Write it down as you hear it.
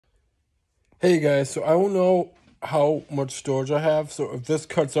Hey guys, so I don't know how much storage I have, so if this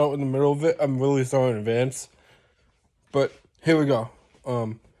cuts out in the middle of it, I'm really sorry in advance. But here we go.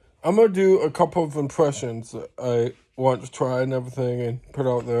 I'm gonna do a couple of impressions that I want to try and everything and put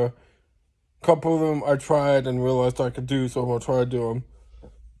out there. A couple of them I tried and realized I could do, so I'm gonna try to do them.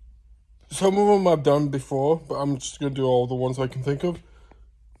 Some of them I've done before, but I'm just gonna do all the ones I can think of.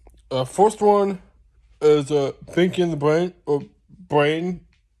 First one is Binky in the Brain, or Brain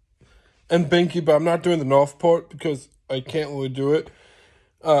and Binky, but I'm not doing the North part because I can't really do it.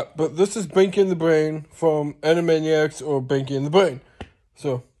 But this is Binky in the Brain from Animaniacs or Binky in the Brain.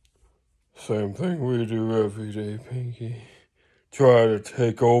 So, same thing we do every day, Binky. Try to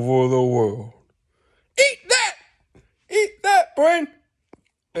take over the world. Eat that! Eat that, brain!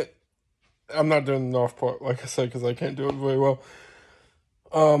 I'm not doing the North part, like I said, because I can't do it very well.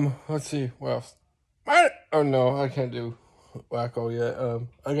 Let's see, what else? Oh no, I can't do Wacko yet.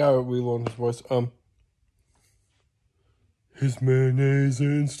 I gotta relearn his voice. Is mayonnaise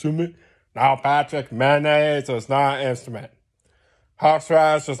an instrument? No, Patrick, mayonnaise is not an instrument.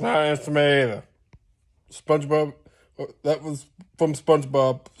 Horseradish is not an instrument either. SpongeBob, that was from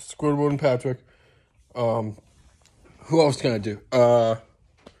SpongeBob, Squidward and Patrick. Who else can I do?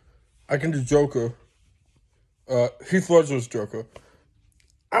 I can do Joker. Heath Ledger's Joker.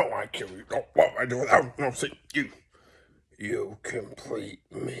 I don't want to kill you. No, what I do without? No, see, you complete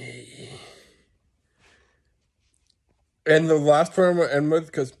me. And the last one I'm going to end with,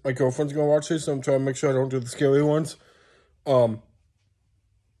 because my girlfriend's going to watch this, so I'm trying to make sure I don't do the scary ones. Last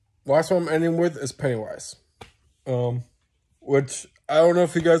one I'm ending with is Pennywise. Which, I don't know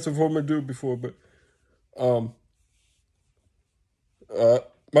if you guys have heard me do before, but,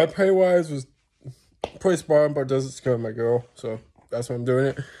 my Pennywise was pretty smart, but doesn't scare my girl, so that's why I'm doing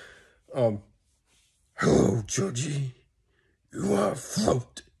it. Hello, Georgie. You are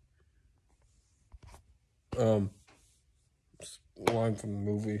afloat. Line from the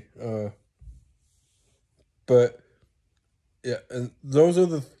movie. But yeah, and those are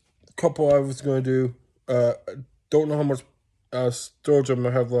the couple I was going to do. I don't know how much storage I'm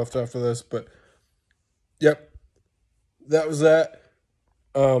going to have left after this, but yep, that was that.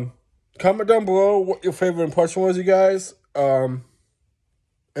 Comment down below what your favorite impression was, you guys. And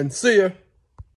see ya.